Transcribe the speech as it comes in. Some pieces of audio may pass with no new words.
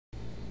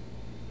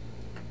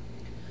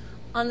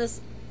On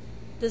this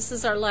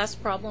is our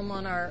last problem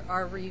on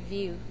our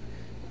review.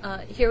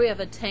 Here we have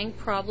a tank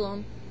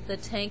problem. The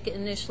tank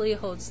initially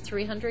holds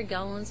 300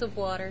 gallons of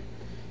water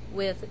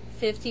with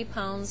 50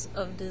 pounds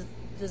of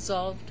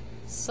dissolved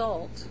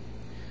salt.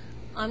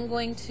 I'm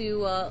going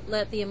to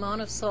let the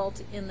amount of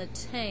salt in the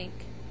tank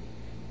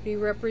be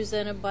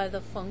represented by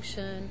the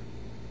function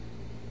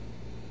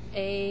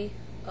A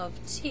of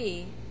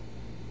t.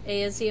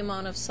 A is the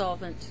amount of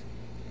solvent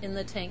in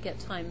the tank at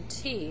time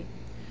t.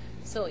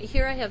 So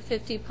here I have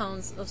 50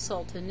 pounds of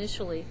salt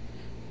initially.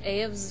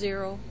 A of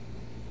 0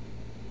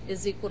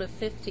 is equal to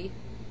 50.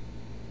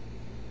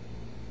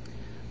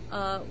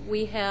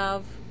 We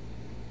have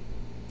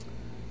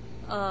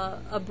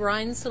a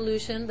brine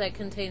solution that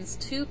contains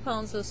 2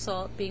 pounds of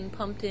salt being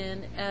pumped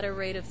in at a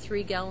rate of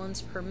 3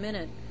 gallons per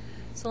minute.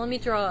 So let me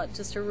draw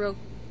just a real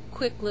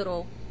quick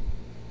little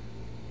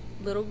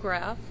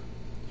graph.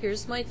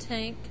 Here's my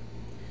tank.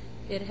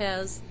 It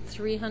has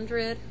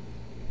 300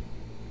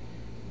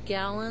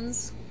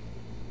 gallons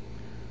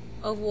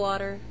of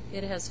water.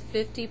 It has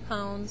 50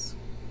 pounds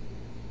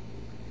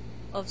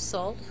of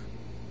salt.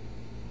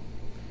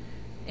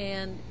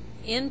 And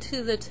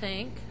into the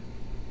tank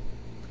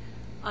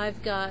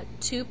I've got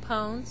 2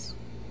 pounds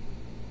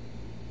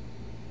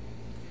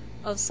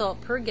of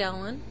salt per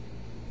gallon,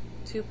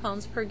 2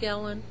 pounds per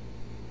gallon,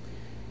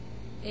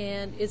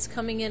 and it's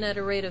coming in at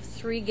a rate of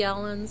 3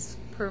 gallons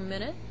per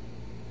minute.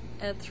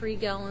 At 3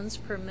 gallons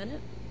per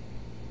minute,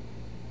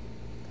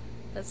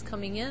 that's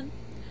coming in,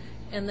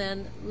 and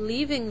then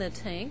leaving the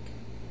tank.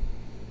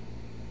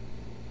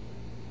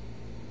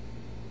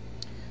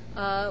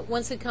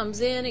 Once it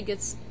comes in, it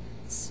gets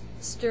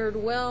stirred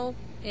well,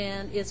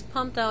 and it's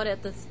pumped out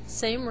at the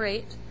same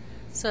rate.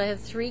 So I have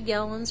 3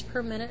 gallons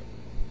per minute.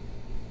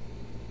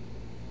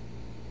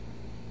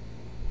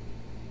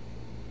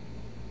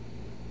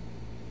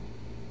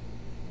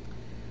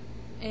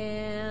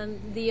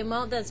 And the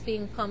amount that's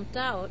being pumped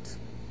out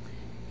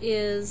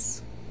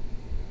is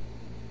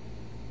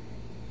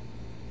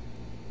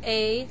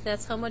A,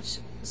 that's how much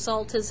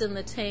salt is in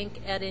the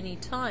tank at any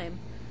time,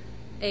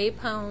 A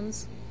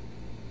pounds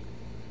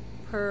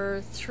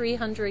per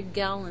 300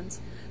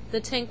 gallons. The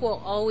tank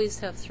will always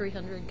have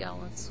 300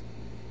 gallons.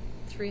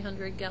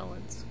 300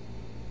 gallons.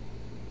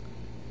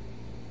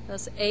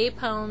 That's A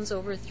pounds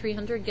over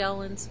 300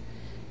 gallons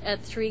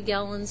at 3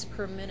 gallons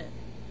per minute.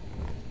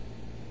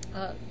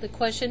 The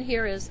question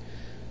here is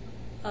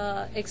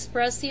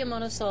express the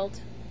amount of salt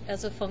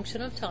as a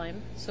function of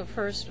time. So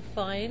first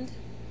find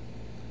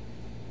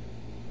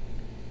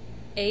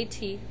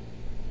AT,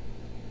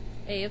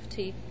 A of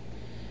t,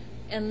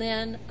 and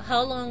then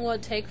how long will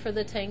it take for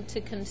the tank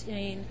to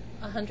contain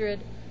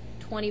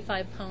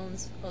 125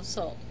 pounds of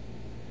salt.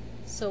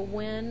 So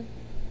when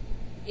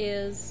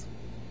is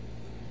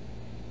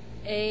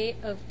A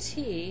of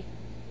t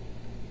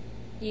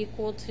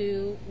equal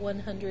to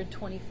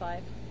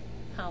 125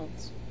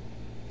 pounds?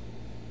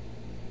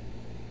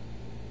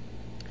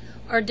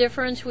 Our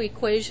differential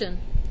equation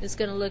is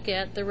going to look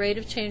at the rate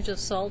of change of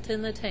salt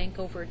in the tank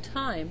over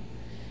time,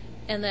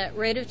 and that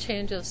rate of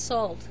change of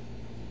salt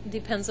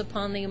depends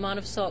upon the amount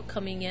of salt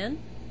coming in.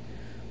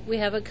 We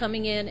have it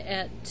coming in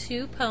at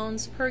 2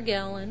 pounds per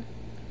gallon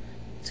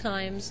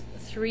times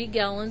 3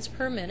 gallons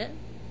per minute,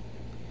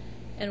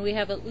 and we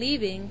have it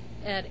leaving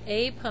at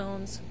A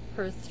pounds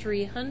per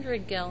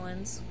 300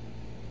 gallons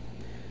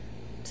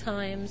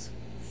times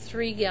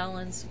 3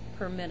 gallons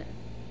per minute.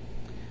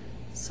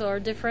 So our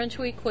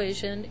differential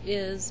equation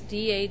is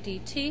dA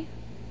dt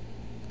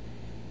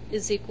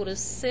is equal to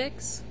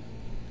 6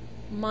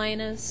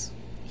 minus,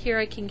 here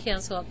I can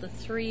cancel out the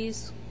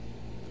 3's,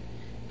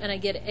 and I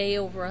get A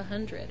over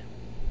 100.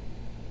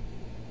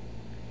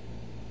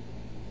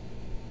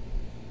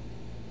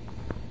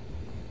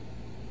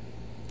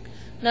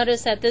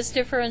 Notice that this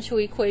differential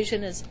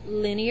equation is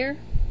linear.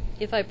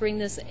 If I bring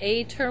this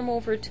A term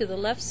over to the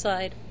left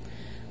side,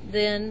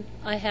 then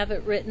I have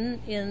it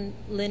written in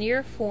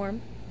linear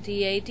form,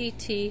 dA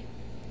dt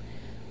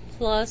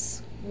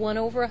plus 1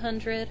 over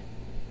 100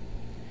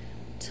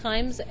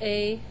 times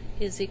A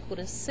is equal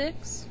to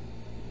 6.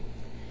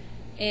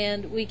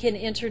 And we can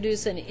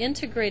introduce an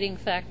integrating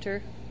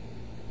factor,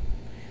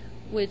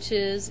 which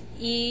is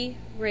e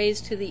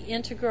raised to the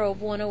integral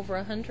of 1 over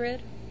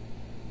 100.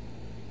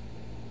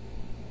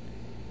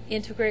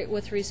 Integrate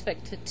with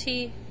respect to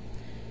t,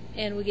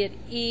 and we get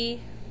e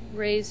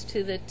raised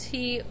to the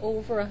t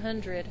over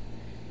 100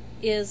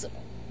 is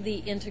the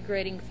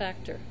integrating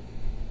factor.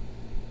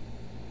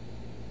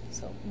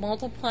 So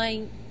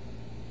multiplying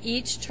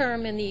each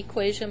term in the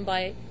equation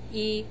by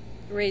e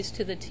raised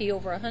to the t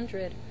over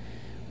 100,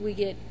 we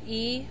get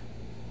e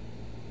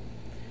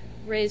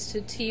raised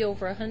to t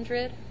over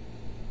 100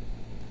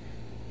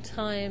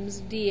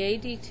 times dA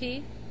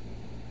dt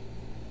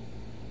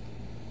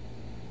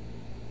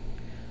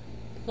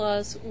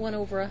plus 1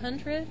 over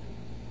 100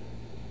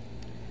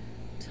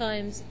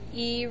 times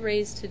e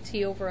raised to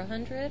t over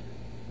 100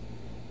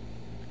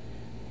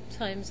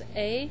 times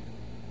A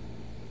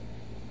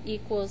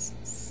equals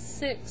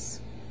 6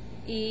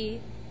 e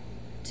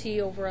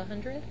t over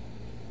 100.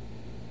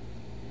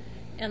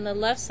 And the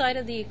left side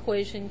of the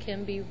equation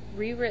can be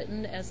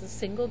rewritten as a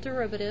single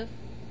derivative,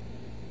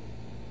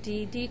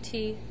 d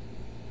dt,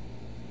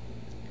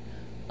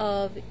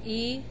 of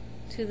e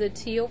to the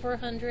t over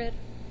 100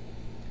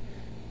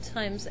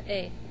 times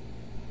a.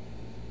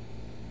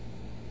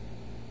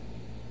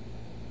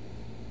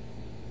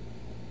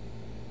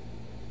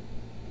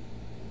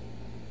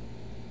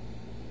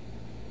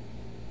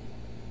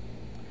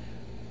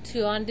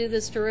 To undo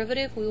this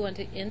derivative, we want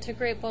to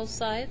integrate both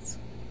sides.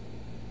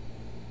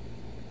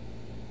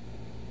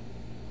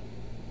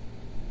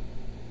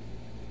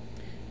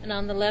 And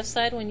on the left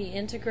side, when you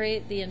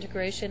integrate, the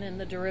integration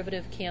and the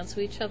derivative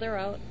cancel each other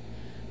out.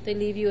 They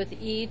leave you with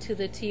e to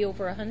the t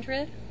over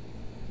 100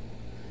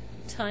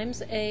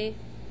 times a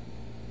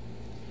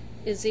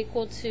is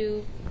equal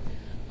to,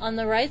 on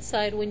the right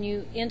side, when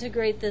you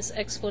integrate this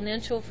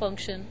exponential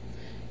function,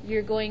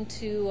 you're going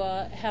to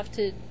have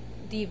to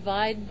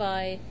divide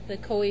by the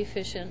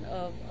coefficient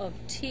of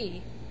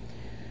t.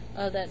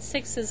 That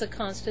 6 is a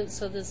constant,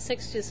 so the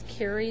 6 just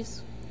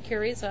carries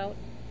out.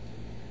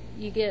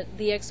 You get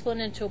the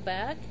exponential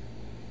back,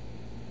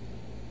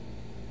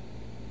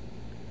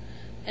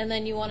 and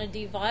then you want to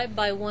divide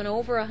by 1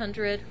 over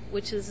 100,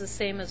 which is the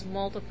same as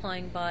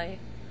multiplying by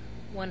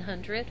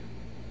 100.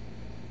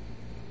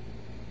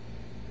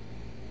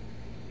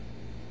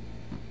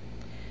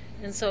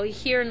 And so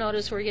here,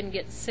 notice we're going to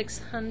get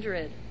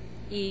 600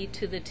 e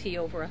to the t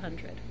over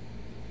 100.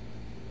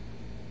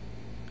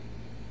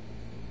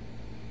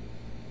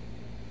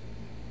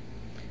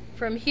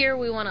 From here,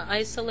 we want to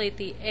isolate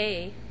the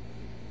a.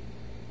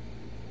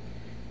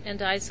 And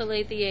to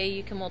isolate the a,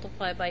 you can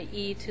multiply by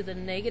e to the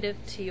negative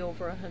t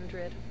over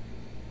 100.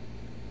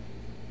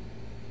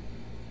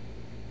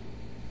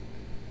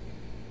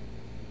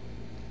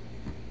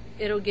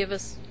 It'll give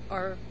us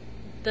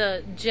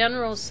the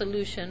general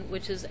solution,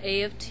 which is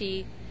a of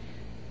t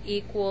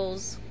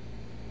equals,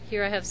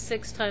 here I have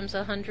 6 times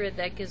 100,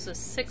 that gives us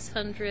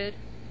 600.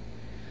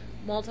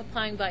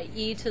 Multiplying by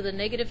e to the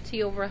negative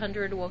t over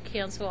 100 will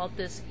cancel out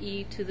this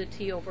e to the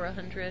t over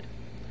 100.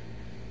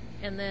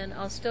 And then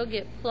I'll still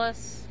get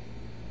plus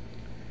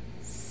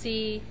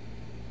c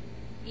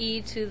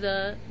e to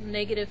the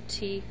negative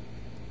t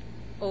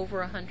over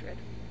 100.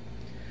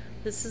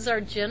 This is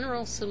our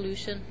general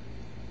solution.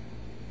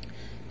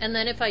 And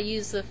then if I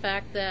use the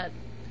fact that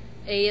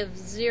a of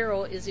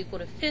 0 is equal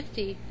to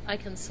 50, I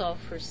can solve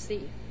for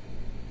c.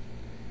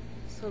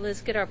 So let's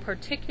get our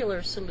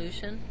particular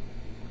solution.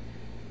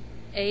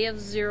 A of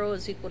 0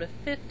 is equal to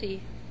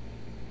 50.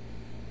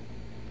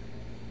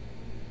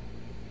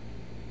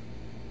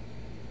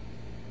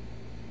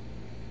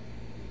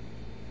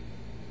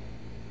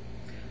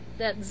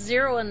 That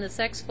 0 in this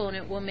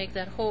exponent will make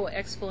that whole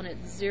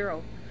exponent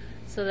 0.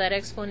 So that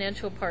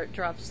exponential part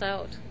drops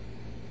out.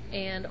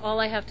 And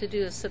all I have to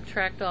do is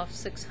subtract off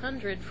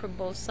 600 from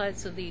both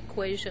sides of the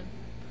equation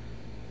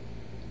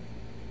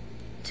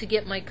to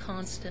get my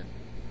constant.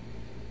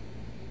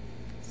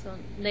 So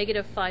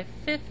negative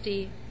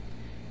 550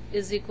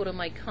 is equal to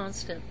my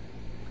constant.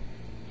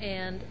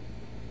 And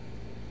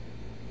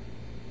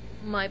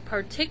my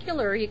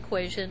particular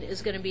equation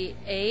is going to be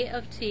a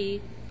of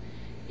t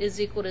is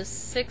equal to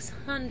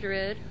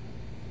 600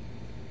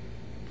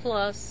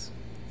 plus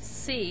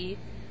c,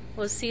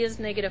 well, c is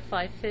negative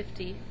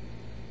 550,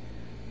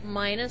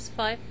 minus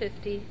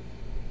 550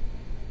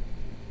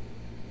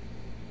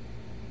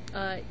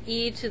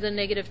 e to the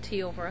negative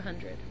t over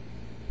 100.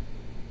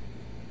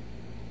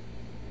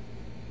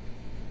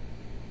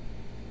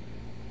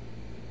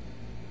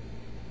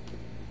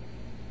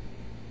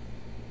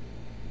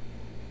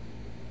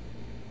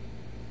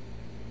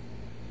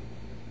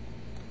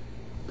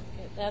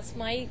 Okay, that's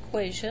my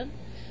equation,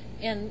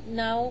 and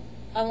now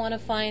I want to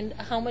find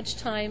how much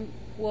time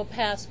will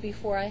pass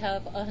before I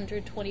have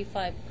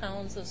 125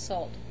 pounds of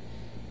salt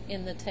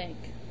in the tank.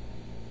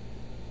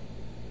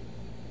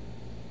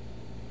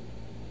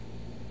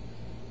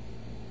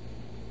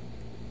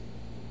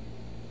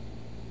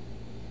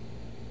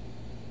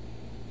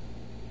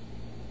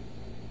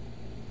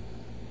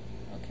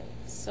 Okay,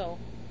 so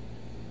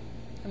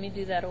let me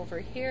do that over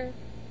here.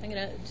 I'm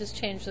going to just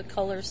change the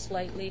color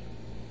slightly.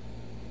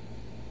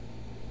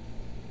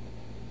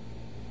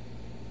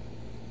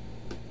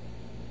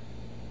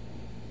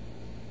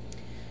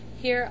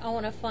 Here I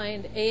want to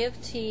find a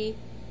of t.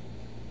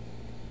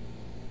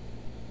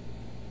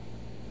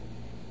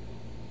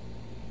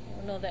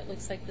 Oh no, that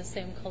looks like the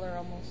same color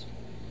almost.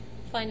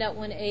 Find out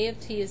when a of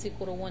t is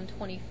equal to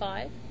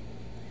 125.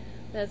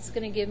 That's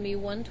going to give me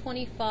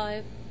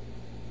 125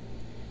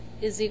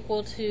 is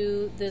equal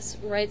to this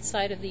right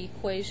side of the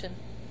equation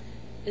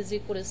is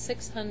equal to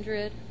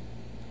 600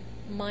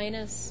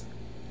 minus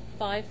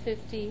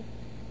 550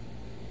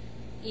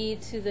 e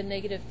to the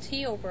negative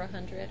t over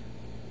 100.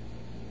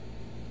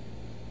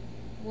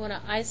 We want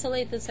to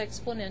isolate this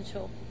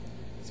exponential,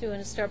 so we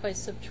want to start by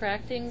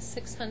subtracting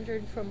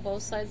 600 from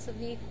both sides of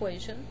the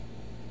equation.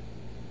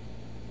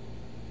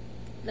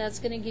 That's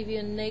going to give you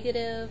a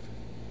negative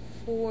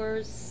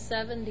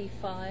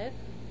 475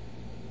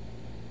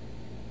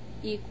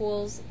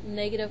 equals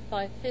negative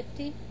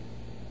 550.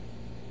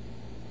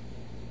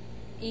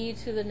 e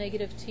to the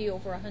negative t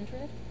over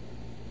 100.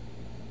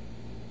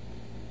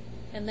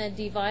 And then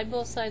divide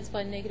both sides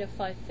by negative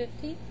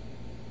 550.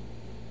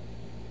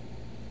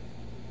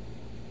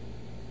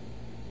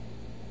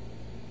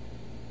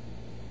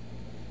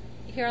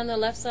 Here on the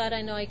left side,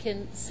 I know I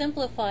can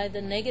simplify.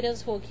 The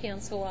negatives will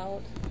cancel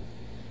out.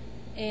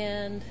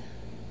 And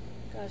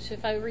gosh,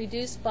 if I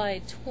reduce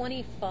by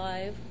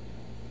 25,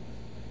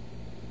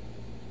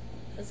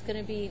 it's going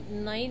to be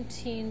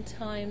 19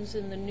 times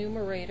in the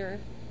numerator,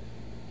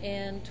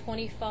 and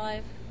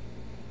 25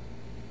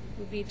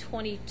 would be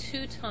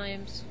 22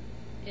 times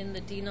in the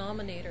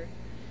denominator.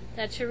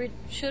 That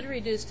should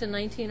reduce to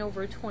 19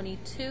 over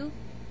 22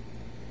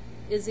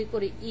 is equal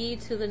to e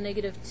to the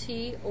negative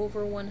t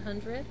over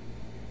 100.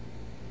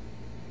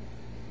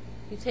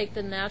 You take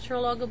the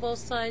natural log of both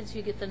sides,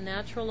 you get the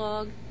natural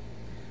log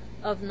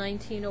of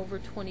 19 over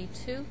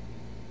 22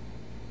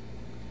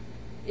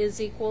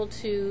 is equal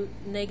to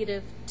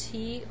negative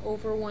t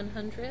over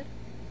 100,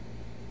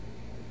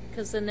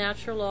 because the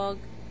natural log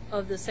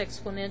of this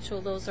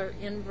exponential, those are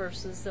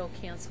inverses, they'll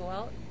cancel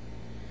out.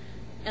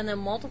 And then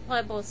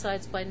multiply both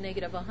sides by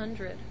negative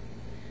 100,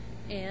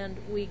 and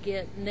we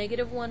get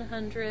negative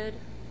 100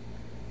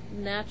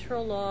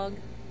 natural log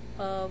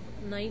of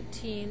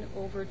 19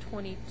 over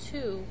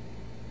 22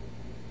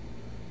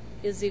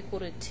 is equal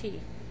to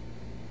t.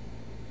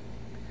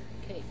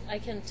 Okay, I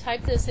can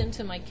type this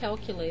into my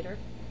calculator.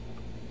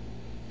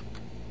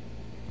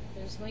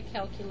 There's my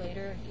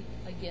calculator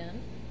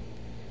again,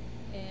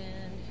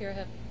 and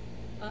here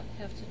I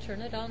have to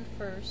turn it on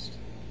first.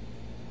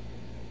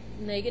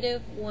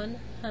 Negative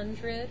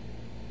 100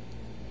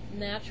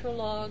 natural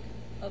log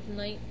of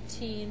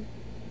 19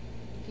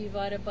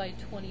 divided by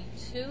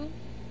 22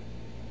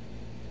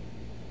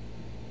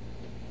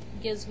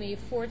 gives me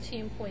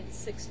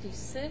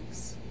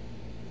 14.66.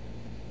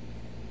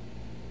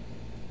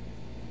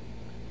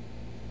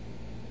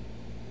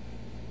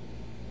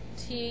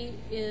 T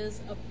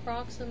is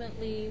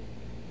approximately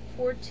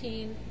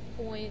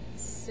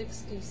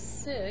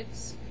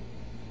 14.66.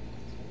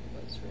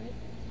 That's right.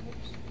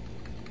 Oops.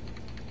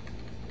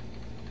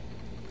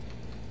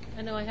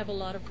 I know I have a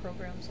lot of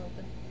programs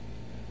open.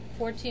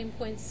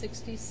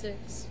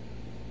 14.66.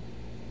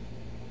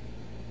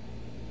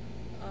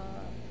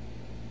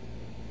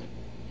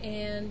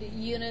 And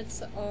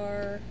units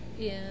are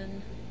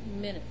in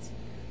minutes.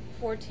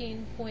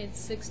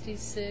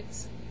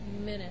 14.66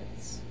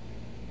 minutes.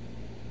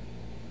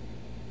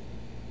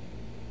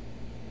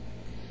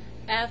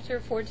 After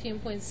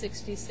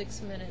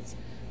 14.66 minutes,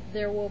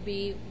 there will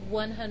be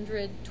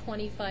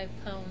 125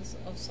 pounds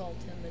of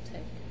salt in the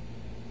tank.